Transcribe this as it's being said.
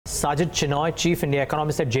Sajjid Chinoy, Chief India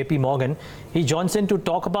Economist at JPMorgan. He joins in to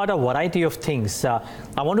talk about a variety of things. I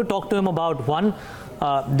want to talk to him about one,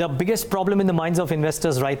 the biggest problem in the minds of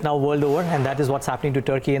investors right now world over, and that is what's happening to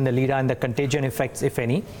Turkey and the lira and the contagion effects, if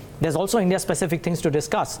any. There's also India-specific things to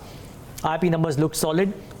discuss. IP numbers look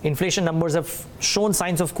solid. Inflation numbers have shown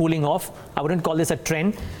signs of cooling off. I wouldn't call this a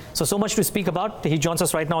trend. So much to speak about. He joins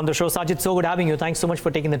us right now on the show. Sajjid, so good having you. Thanks so much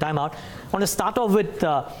for taking the time out. I want to start off with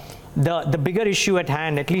the bigger issue at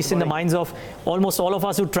hand, at least in the minds of almost all of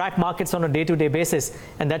us who track markets on a day-to-day basis.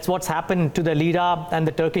 And that's what's happened to the lira and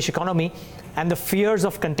the Turkish economy and the fears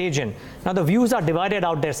of contagion. Now, the views are divided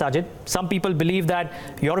out there, Sajjid. Some people believe that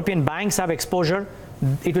European banks have exposure.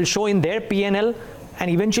 It will show in their P&L. And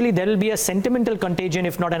eventually there will be a sentimental contagion,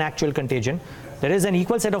 if not an actual contagion. There is an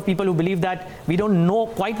equal set of people who believe that we don't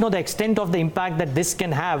quite know the extent of the impact that this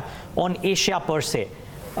can have on Asia per se.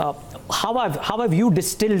 How have you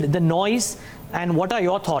distilled the noise, and what are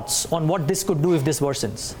your thoughts on what this could do if this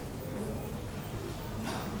worsens?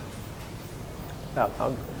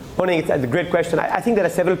 Morning, it's a great question. I think there are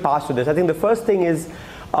several parts to this. I think the first thing is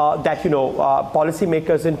that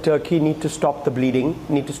policymakers in Turkey need to stop the bleeding,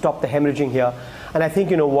 need to stop the hemorrhaging here. And I think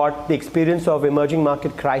the experience of emerging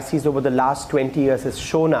market crises over the last 20 years has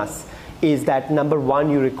shown us is that, number one,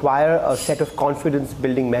 you require a set of confidence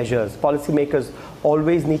building measures. Policymakers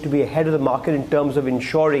always need to be ahead of the market in terms of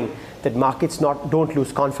ensuring that markets don't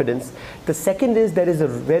lose confidence. The second is there is a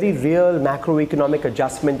very real macroeconomic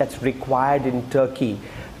adjustment that's required in Turkey.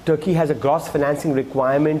 Turkey has a gross financing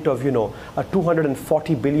requirement of,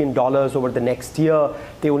 $240 billion over the next year.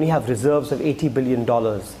 They only have reserves of $80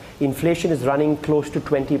 billion. Inflation is running close to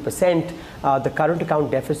 20%. The current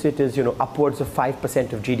account deficit is, upwards of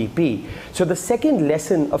 5% of GDP. So the second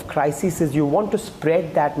lesson of crisis is you want to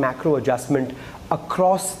spread that macro adjustment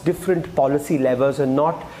across different policy levels and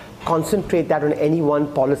not concentrate that on any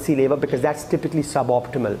one policy lever, because that's typically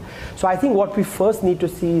suboptimal. So I think what we first need to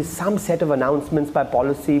see is some set of announcements by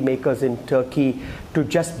policy makers in Turkey to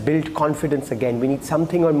just build confidence again. We need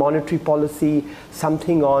something on monetary policy,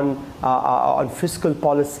 something on fiscal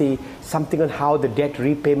policy, something on how the debt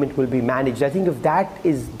repayment will be managed. I think if that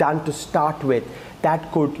is done to start with,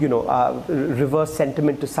 that could, reverse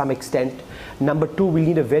sentiment to some extent. Number two, we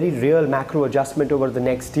need a very real macro adjustment over the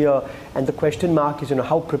next year. And the question mark is,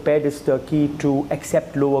 how prepared is Turkey to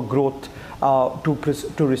accept lower growth to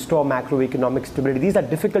restore macroeconomic stability? These are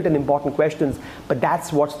difficult and important questions, but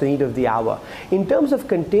that's what's the need of the hour. In terms of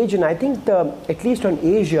contagion, I think at least on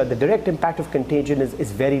Asia, the direct impact of contagion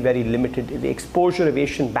is very, very limited. The exposure of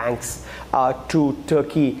Asian banks to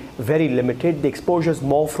Turkey, very limited. The exposure is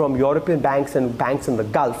more from European banks and banks in the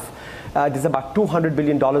Gulf. There's about $200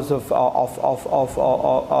 billion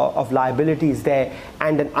of liabilities there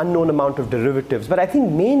and an unknown amount of derivatives. But I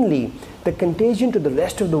think mainly the contagion to the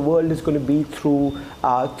rest of the world is going to be through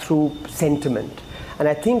sentiment. And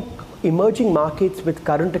I think emerging markets with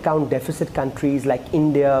current account deficit countries like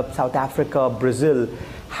India, South Africa, Brazil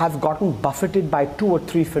have gotten buffeted by two or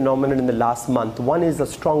three phenomena in the last month. One is a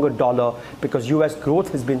stronger dollar because US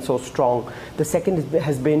growth has been so strong. The second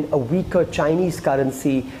has been a weaker Chinese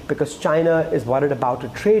currency because China is worried about a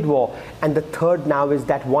trade war. And the third now is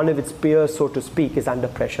that one of its peers, so to speak, is under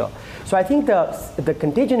pressure. So I think the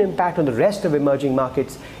contagion impact on the rest of emerging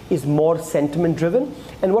markets is more sentiment driven.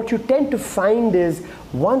 And what you tend to find is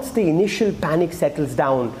once the initial panic settles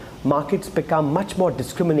down, markets become much more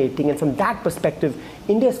discriminating, and from that perspective,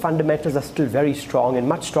 India's fundamentals are still very strong and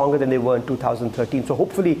much stronger than they were in 2013. So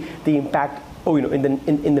hopefully, the impact,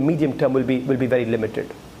 in the medium term, will be very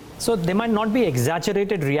limited. So there might not be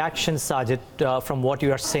exaggerated reactions, Sajjid, from what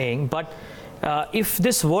you are saying, but if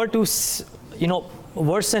this were to,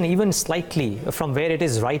 worsen even slightly from where it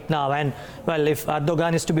is right now, and well, if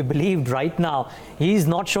Erdogan is to be believed right now, he's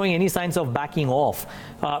not showing any signs of backing off.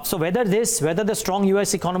 So whether the strong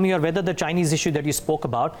US economy or whether the Chinese issue that you spoke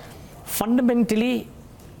about, fundamentally,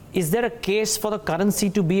 is there a case for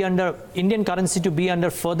the Indian currency to be under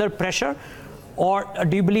further pressure, or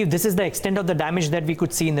do you believe this is the extent of the damage that we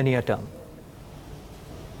could see in the near term?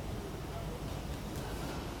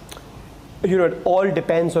 It all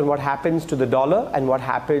depends on what happens to the dollar and what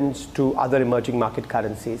happens to other emerging market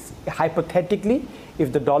currencies. Hypothetically,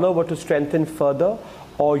 if the dollar were to strengthen further,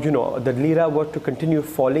 or the lira were to continue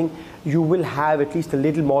falling, you will have at least a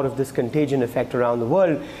little more of this contagion effect around the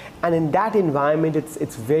world. And in that environment,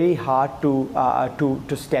 it's very hard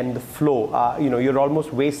to stem the flow. You're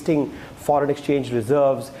almost wasting foreign exchange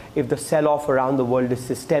reserves if the sell-off around the world is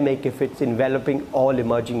systemic, if it's enveloping all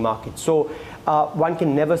emerging markets. So one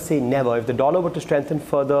can never say never. If the dollar were to strengthen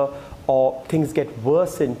further, or things get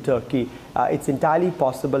worse in Turkey, it's entirely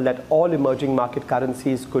possible that all emerging market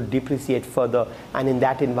currencies could depreciate further, and in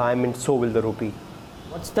that environment, so will the rupee.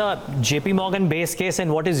 What's the JP Morgan base case,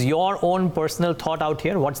 and what is your own personal thought out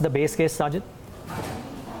here? What's the base case, Sajjid?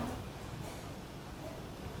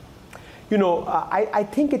 I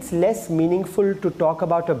think it's less meaningful to talk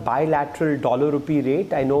about a bilateral dollar-rupee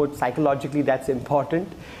rate. I know psychologically that's important.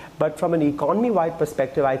 But from an economy-wide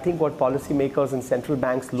perspective, I think what policymakers and central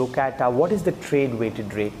banks look at are what is the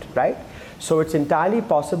trade-weighted rate, right? So it's entirely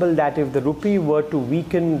possible that if the rupee were to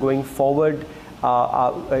weaken going forward,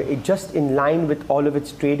 just in line with all of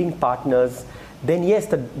its trading partners, then yes,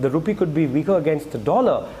 the rupee could be weaker against the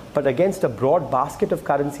dollar, but against a broad basket of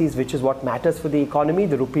currencies, which is what matters for the economy,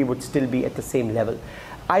 the rupee would still be at the same level.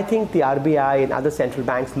 I think the RBI and other central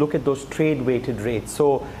banks look at those trade-weighted rates.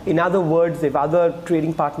 So in other words, if other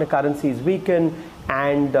trading partner currencies weaken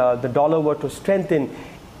and the dollar were to strengthen,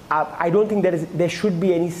 I don't think there should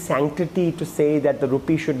be any sanctity to say that the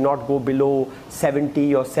rupee should not go below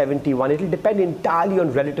 70 or 71. It will depend entirely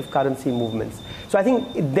on relative currency movements. So I think,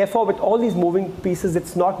 therefore, with all these moving pieces,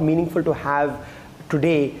 it's not meaningful to have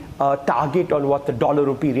today a target on what the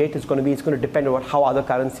dollar-rupee rate is going to be. It's going to depend on how other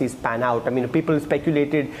currencies pan out. I mean, people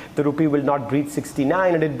speculated the rupee will not breach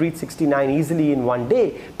 69, and it breached 69 easily in one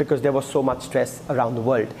day because there was so much stress around the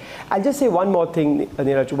world. I'll just say one more thing,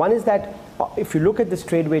 Neeraj. One is that if you look at this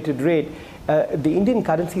trade-weighted rate, the Indian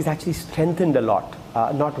currency has actually strengthened a lot,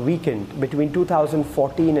 not weakened. Between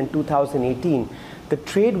 2014 and 2018, the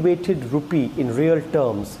trade-weighted rupee in real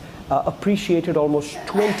terms appreciated almost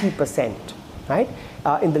 20%. Right?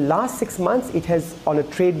 In the last 6 months, it has, on a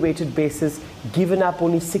trade-weighted basis, given up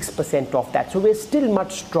only 6% of that. So we're still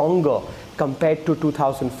much stronger compared to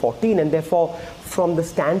 2014, and therefore, from the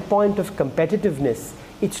standpoint of competitiveness,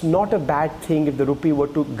 it's not a bad thing if the rupee were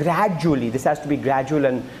to gradually, this has to be gradual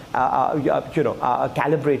and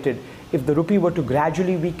calibrated, if the rupee were to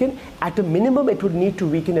gradually weaken, at a minimum, it would need to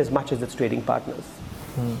weaken as much as its trading partners.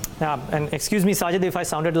 Yeah, and excuse me, Sajjid, if I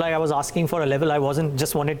sounded like I was asking for a level. I wasn't,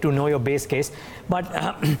 just wanted to know your base case. But,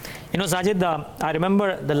 Sajjid, I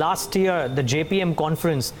remember the last year, the JPM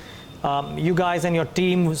conference, you guys and your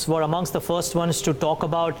teams were amongst the first ones to talk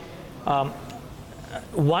about,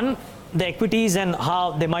 one, the equities and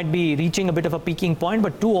how they might be reaching a bit of a peaking point,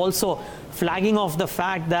 but two, also flagging off the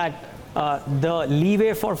fact that the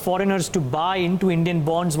leeway for foreigners to buy into Indian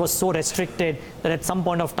bonds was so restricted that at some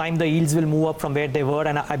point of time the yields will move up from where they were,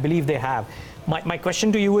 and I believe they have. My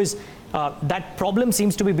question to you is, that problem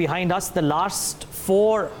seems to be behind us. The last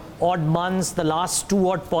 4 odd months, the last 2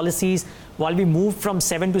 odd policies, while we moved from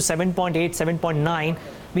 7 to 7.8, 7.9,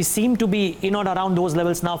 we seem to be in or around those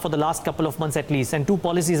levels now for the last couple of months at least, and 2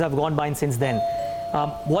 policies have gone by since then.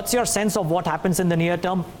 What's your sense of what happens in the near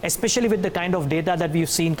term, especially with the kind of data that we've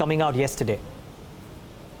seen coming out yesterday?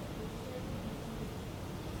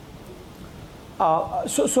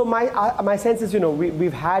 So my sense is,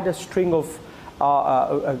 we've had a string of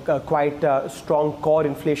quite strong core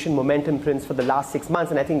inflation momentum prints for the last 6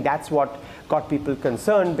 months, and I think that's what got people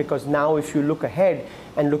concerned, because now if you look ahead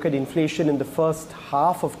and look at inflation in the first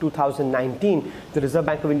half of 2019, the Reserve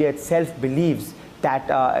Bank of India itself believes that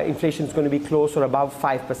inflation is going to be close or above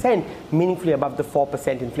 5%, meaningfully above the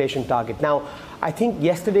 4% inflation target. Now, I think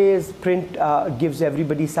yesterday's print gives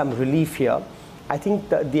everybody some relief here. I think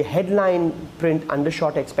the headline print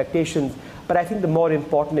undershot expectations, but I think the more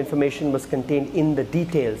important information was contained in the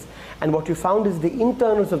details. And what you found is the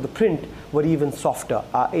internals of the print were even softer.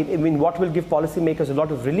 What will give policymakers a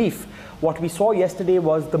lot of relief, what we saw yesterday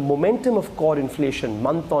was the momentum of core inflation,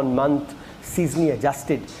 month on month, seasonally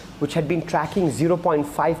adjusted, which had been tracking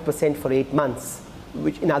 0.5% for 8 months,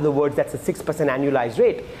 which in other words, that's a 6% annualized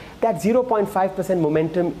rate. That 0.5%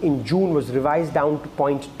 momentum in June was revised down to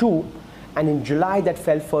 0.2, and in July that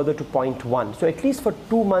fell further to 0.1. So at least for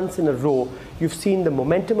 2 months in a row, you've seen the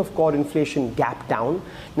momentum of core inflation gap down.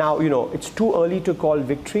 Now, it's too early to call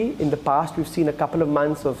victory. In the past, we've seen a couple of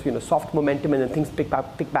months of soft momentum and then things pick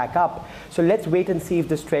back up. So let's wait and see if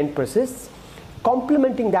this trend persists.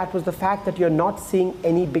 Complementing that was the fact that you're not seeing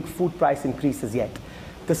any big food price increases yet.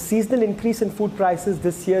 The seasonal increase in food prices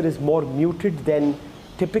this year is more muted than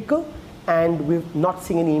typical, and we've not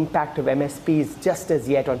seen any impact of MSPs just as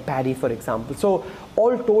yet on paddy, for example. So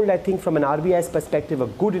all told, I think from an RBI's perspective, a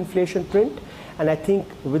good inflation print, and I think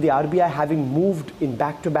with the RBI having moved in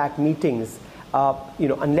back-to-back meetings,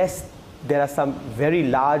 unless there are some very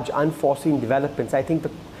large unforeseen developments, I think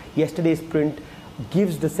yesterday's print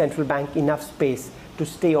gives the central bank enough space to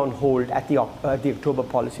stay on hold at the October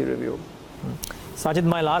policy review. Sajjid,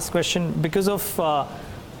 my last question, because of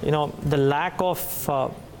the lack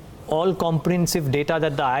of all-comprehensive data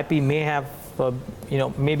that the IIP may have,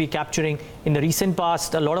 maybe capturing. In the recent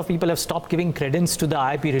past, a lot of people have stopped giving credence to the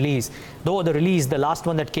IIP release, though the release, the last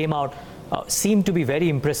one that came out, seemed to be very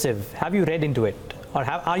impressive. Have you read into it, or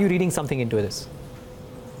are you reading something into this?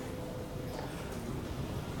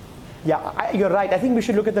 Yeah, you're right. I think we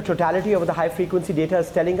should look at the totality of what the high-frequency data is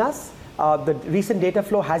telling us. The recent data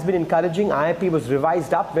flow has been encouraging. IIP was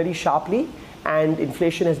revised up very sharply, and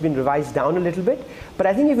inflation has been revised down a little bit. But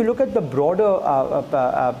I think if you look at the broader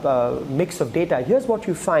mix of data, here's what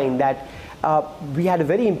you find, that we had a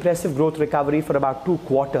very impressive growth recovery for about 2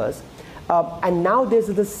 quarters. And now there's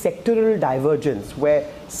this sectoral divergence where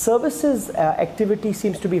services activity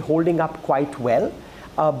seems to be holding up quite well.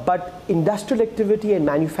 But industrial activity and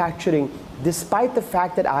manufacturing, despite the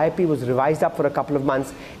fact that IIP was revised up for a couple of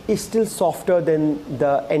months, is still softer than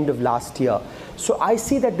the end of last year. So I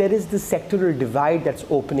see that there is this sectoral divide that's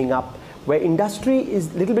opening up, where industry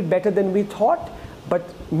is a little bit better than we thought, but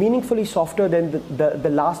meaningfully softer than the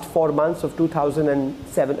last 4 months of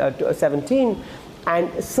 2017.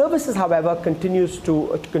 And services, however, continues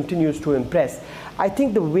to impress. I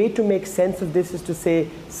think the way to make sense of this is to say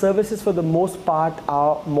services for the most part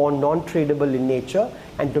are more non-tradable in nature,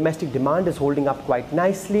 and domestic demand is holding up quite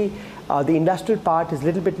nicely. The industrial part is a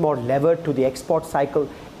little bit more levered to the export cycle.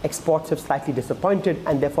 Exports have slightly disappointed,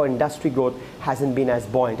 and therefore industry growth hasn't been as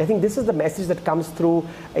buoyant. I think this is the message that comes through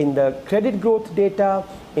in the credit growth data,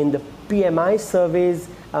 in the PMI surveys,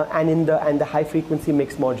 and the high-frequency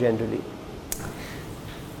mix more generally.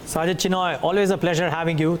 Sajjid Chinoy, always a pleasure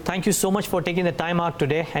having you. Thank you so much for taking the time out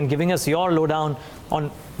today and giving us your lowdown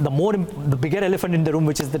on the bigger elephant in the room,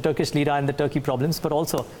 which is the Turkish lira and the Turkey problems, but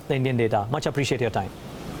also the Indian data. Much appreciate your time.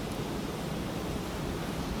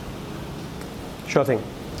 Sure thing.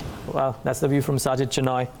 Well, that's the view from Sajjid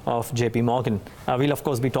Chinoy of JPMorgan. We'll of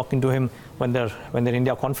course be talking to him when their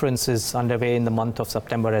India conference is underway in the month of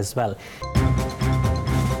September as well.